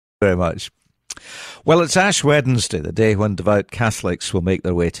Very much. Well, it's Ash Wednesday, the day when devout Catholics will make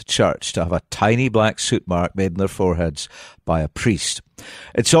their way to church to have a tiny black soot mark made in their foreheads by a priest.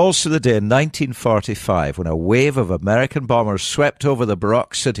 It's also the day in 1945 when a wave of American bombers swept over the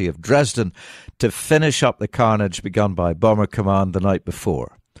Baroque city of Dresden to finish up the carnage begun by Bomber Command the night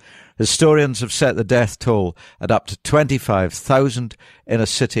before. Historians have set the death toll at up to 25,000 in a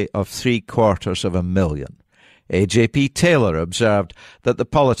city of 750,000. A.J.P. Taylor observed that the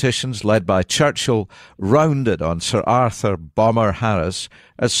politicians led by Churchill rounded on Sir Arthur Bomber Harris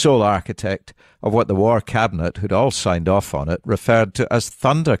as sole architect of what the War Cabinet, who'd all signed off on it, referred to as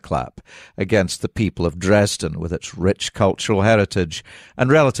thunderclap against the people of Dresden with its rich cultural heritage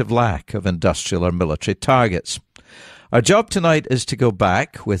and relative lack of industrial or military targets. Our job tonight is to go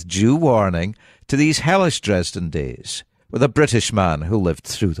back, with due warning, to these hellish Dresden days, with a British man who lived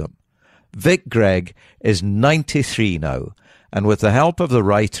through them. Vic Gregg is 93 now, and with the help of the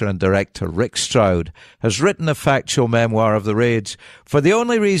writer and director Rick Stroud, has written a factual memoir of the raids for the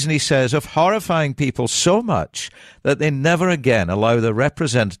only reason, he says, of horrifying people so much that they never again allow their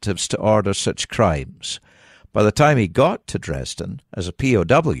representatives to order such crimes. By the time he got to Dresden as a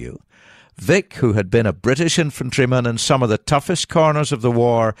POW, Vic, who had been a British infantryman in some of the toughest corners of the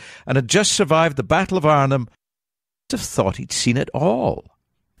war and had just survived the Battle of Arnhem, must have thought he'd seen it all.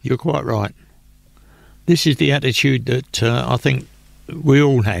 You're quite right. This is the attitude that I think we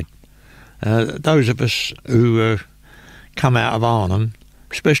all had. Those of us who come out of Arnhem,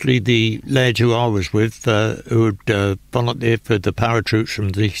 especially the lads who I was with, who had volunteered for the paratroops from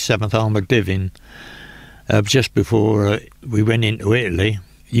the 7th Armoured Division just before we went into Italy,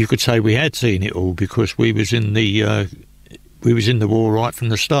 you could say we had seen it all because we was in the war right from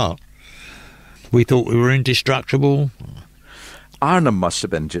the start. We thought we were indestructible. Arnhem must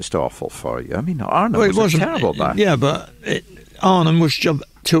have been just awful for you. I mean, Arnhem was terrible back. Yeah, but Arnhem was,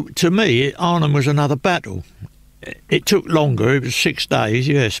 to me, Arnhem was another battle. It took longer. It was 6 days,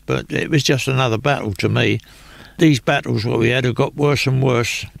 yes, but it was just another battle to me. These battles what we had have got worse and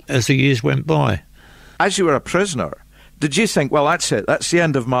worse as the years went by. As you were a prisoner, did you think, well, that's it, that's the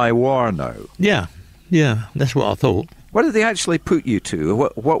end of my war now? Yeah, that's what I thought. What did they actually put you to?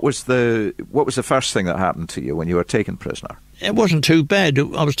 What was the first thing that happened to you when you were taken prisoner? It wasn't too bad.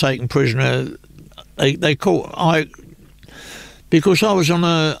 I was taken prisoner. They caught because I was on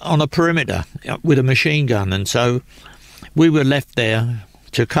a perimeter with a machine gun, and so we were left there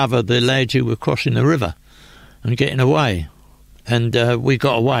to cover the lads who were crossing the river and getting away. And we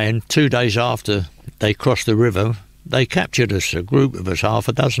got away, and 2 days after they crossed the river, they captured us, a group of us, half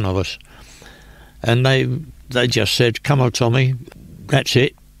a dozen of us, and they just said, "Come on, Tommy, that's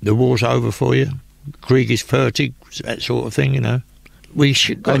it. The war's over for you. Krieg is fertig," that sort of thing, you know. We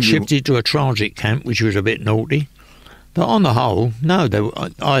got shifted to a transit camp, which was a bit naughty. But on the whole, no,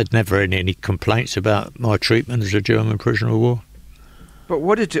 I had never had any complaints about my treatment as a German prisoner of war. But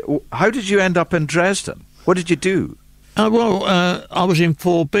how did you end up in Dresden? What did you do? I was in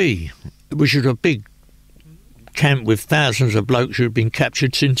 4B, which was a big camp with thousands of blokes who had been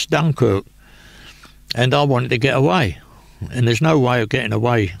captured since Dunkirk. And I wanted to get away. And there's no way of getting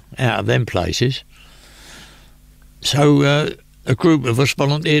away out of them places. So a group of us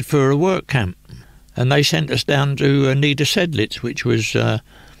volunteered for a work camp, and they sent us down to Niedersedlitz, which was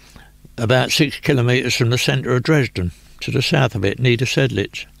about 6 kilometres from the centre of Dresden, to the south of it,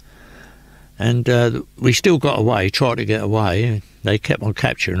 Niedersedlitz. And we still got away, tried to get away. They kept on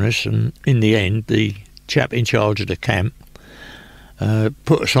capturing us, and in the end, the chap in charge of the camp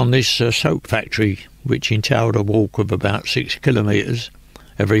put us on this soap factory, which entailed a walk of about 6 kilometres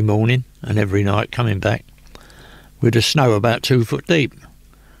every morning and every night coming back, with the snow about 2 foot deep,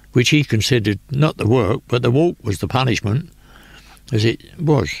 which he considered not the work, but the walk was the punishment, as it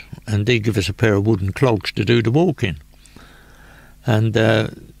was. And he'd give us a pair of wooden clogs to do the walking. And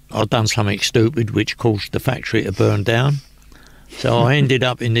I'd done something stupid which caused the factory to burn down. So I ended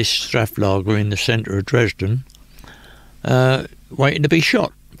up in this Straflager in the centre of Dresden, waiting to be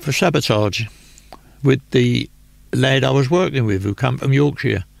shot for sabotage with the lad I was working with who come from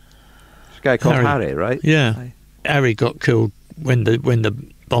Yorkshire. This guy called Harry, right? Yeah. Harry got killed when the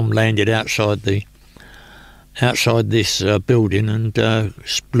bomb landed outside this building and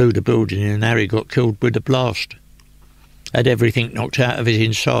blew the building, and Harry got killed with the blast. Had everything knocked out of his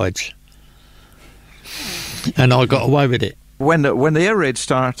insides. And I got away with it. When the air raid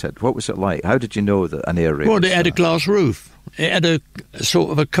started, what was it like? How did you know that an air raid Well, it had a glass roof. It had a sort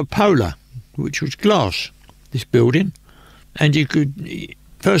of a cupola, which was glass, this building. And you could,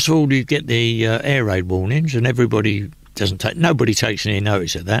 first of all, you get the air raid warnings, and nobody takes any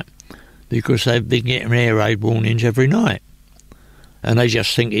notice of that, because they've been getting air raid warnings every night. and they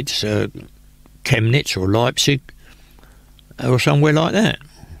just think it's Chemnitz or Leipzig or somewhere like that,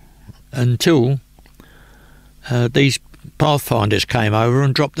 until these pathfinders came over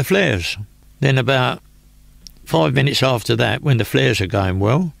and dropped the flares. Then about 5 minutes after that, when the flares are going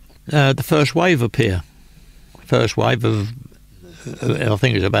well, the first wave appear. First wave of, I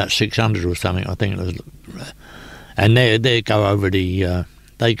think it was about 600 or something. I think it was, and they go over the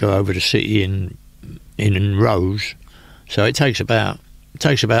city in rows. So it takes about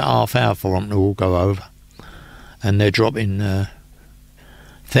half hour for them to all go over, and they're dropping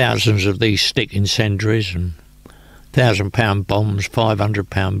thousands of these stick incendiaries and £1,000 bombs,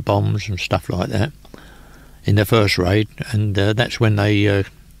 £500 bombs, and stuff like that in the first raid. And that's when the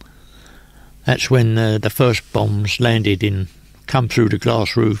first bombs landed come through the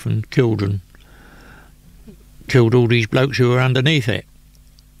glass roof and killed all these blokes who were underneath it.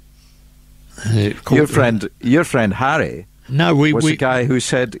 Your friend Harry. No, was the guy who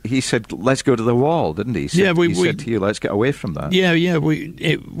said let's go to the wall, didn't he? He said to you, let's get away from that. Yeah.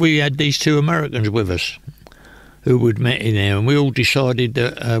 We had these two Americans with us who we'd met in there, and we all decided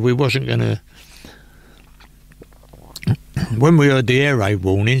that we wasn't going to. When we heard the air raid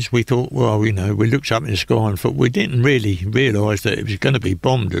warnings, we thought, well, we looked up in the sky and thought, we didn't really realise that it was going to be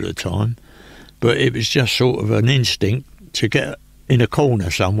bombed at the time, but it was just sort of an instinct to get in a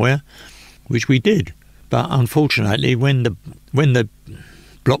corner somewhere, which we did. But unfortunately, when the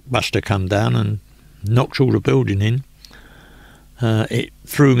blockbuster come down and knocked all the building in, it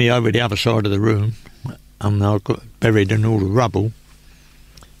threw me over the other side of the room, and I got buried in all the rubble.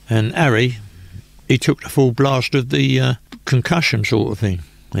 And Harry, he took the full blast of the concussion sort of thing.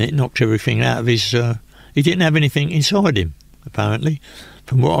 And it knocked everything out of his... he didn't have anything inside him, apparently.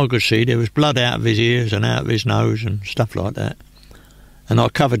 From what I could see, there was blood out of his ears and out of his nose and stuff like that. And I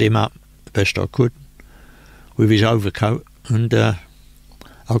covered him up the best I could with his overcoat, and I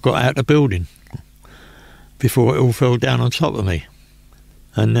got out the building before it all fell down on top of me.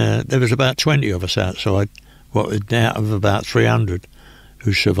 And there was about 20 of us outside, out of about 300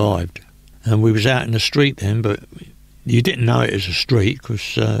 who survived. And we was out in the street then, but you didn't know it was a street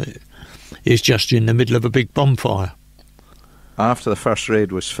because it's just in the middle of a big bonfire. After the first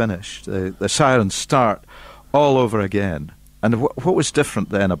raid was finished, the sirens start all over again. And what was different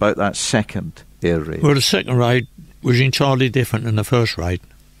then about that second air raid? Well, the second raid was entirely different than the first raid.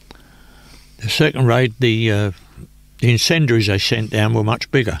 The second raid, the incendiaries they sent down were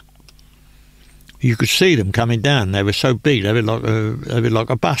much bigger. You could see them coming down. They were so big, they were like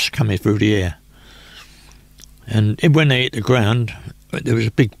a bus coming through the air. And when they hit the ground, there was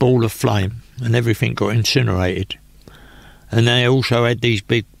a big ball of flame, and everything got incinerated. And they also had these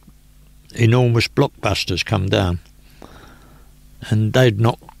big, enormous blockbusters come down, and they'd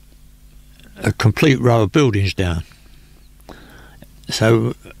knock a complete row of buildings down.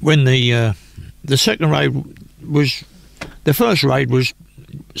 So when the second raid was, the first raid was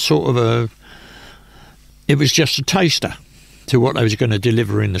sort of it was just a taster to what they was going to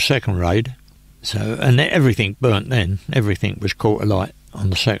deliver in the second raid. So, and everything burnt then. Everything was caught alight on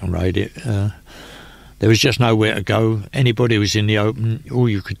the second raid. There was just nowhere to go. Anybody who was in the open, all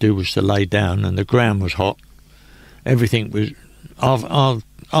you could do was to lay down, and the ground was hot. Everything was...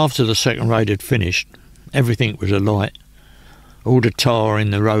 After the second raid had finished, everything was alight. All the tar in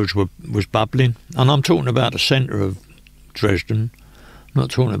the roads was bubbling. And I'm talking about the centre of Dresden,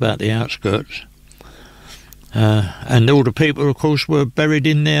 not talking about the outskirts. And all the people, of course, were buried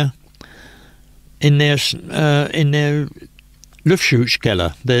in their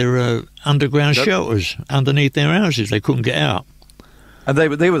Luftschutzkeller, their underground shelters underneath their houses. They couldn't get out. And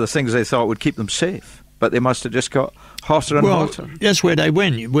they were the things they thought would keep them safe, but they must have just got hotter and hotter. That's where they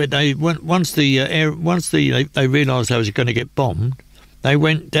went. Where they went once they realised they was going to get bombed. They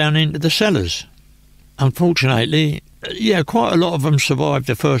went down into the cellars. Unfortunately, quite a lot of them survived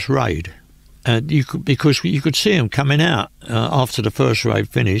the first raid. Because you could see them coming out after the first raid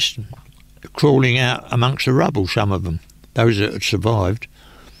finished, crawling out amongst the rubble, some of them, those that had survived.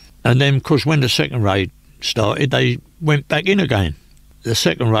 And then, of course, when the second raid started, they went back in again. The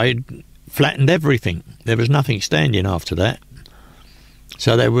second raid flattened everything. There was nothing standing after that.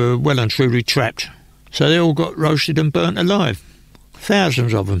 So they were well and truly trapped. So they all got roasted and burnt alive.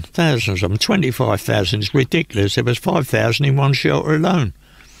 Thousands of them, 25,000. It's ridiculous. There was 5,000 in one shelter alone.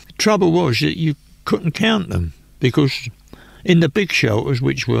 The trouble was that you couldn't count them, because in the big shelters,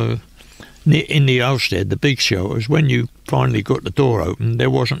 which were in the Ulstead, the big shelters, when you finally got the door open, there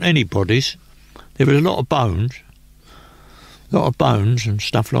wasn't any bodies. There was a lot of bones and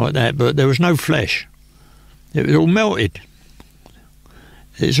stuff like that, but there was no flesh. It was all melted.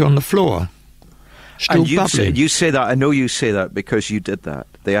 It's on the floor. still And bubbling. you say that, I know you say that because you did that.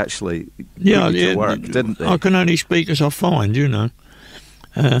 They actually put you to work, didn't they? I can only speak as I find, you know.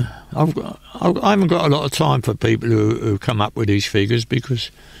 I haven't got a lot of time for people who come up with these figures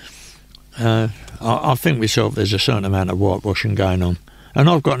because I think myself there's a certain amount of whitewashing going on, and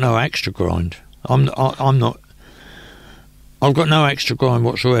I've got no axe to grind. I've got no axe to grind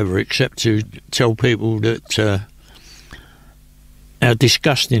whatsoever, except to tell people that how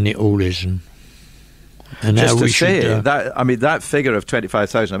disgusting it all is, and just how to we say should. that, I mean, that figure of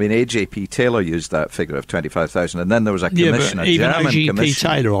 25,000. I mean, AJP Taylor used that figure of 25,000, and then there was a commission, but a even German AJP commission.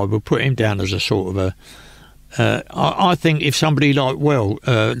 Taylor, I would put him down as a sort of a. I think if somebody like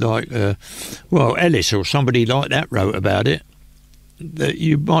Ellis or somebody like that wrote about it, that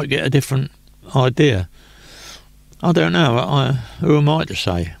you might get a different idea. I don't know. Who am I to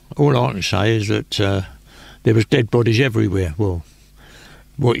say? All I can say is that there was dead bodies everywhere. Well,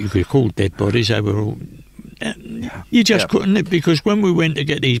 what you could call dead bodies, they were all. You just couldn't, because when we went to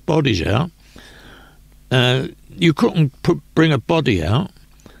get these bodies out, you couldn't bring a body out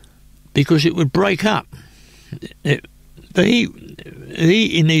because it would break up. The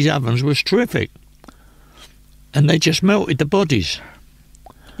heat in these ovens was terrific, and they just melted the bodies.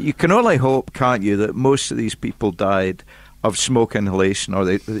 You can only hope, can't you, that most of these people died of smoke inhalation, or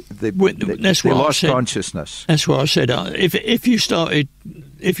they lost consciousness. That's what I said. If you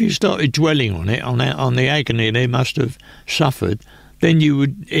started dwelling on it, on the agony they must have suffered, then you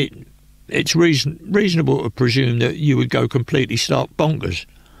would. It's reasonable to presume that you would go completely stark bonkers.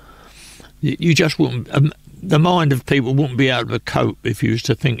 You just wouldn't. The mind of people wouldn't be able to cope if you was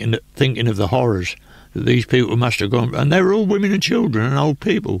to thinking of the horrors that these people must have gone. And they were all women and children and old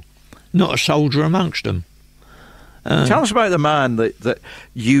people, not a soldier amongst them. Tell us about the man that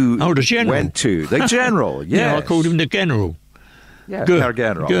you went to. The general, yes. Yeah, I called him the general. Yeah, Herr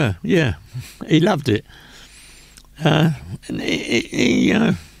General. Yeah, he loved it. And he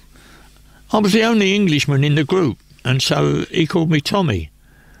I was the only Englishman in the group, and so he called me Tommy.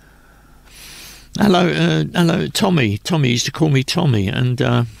 Hello, Tommy. Tommy used to call me Tommy, and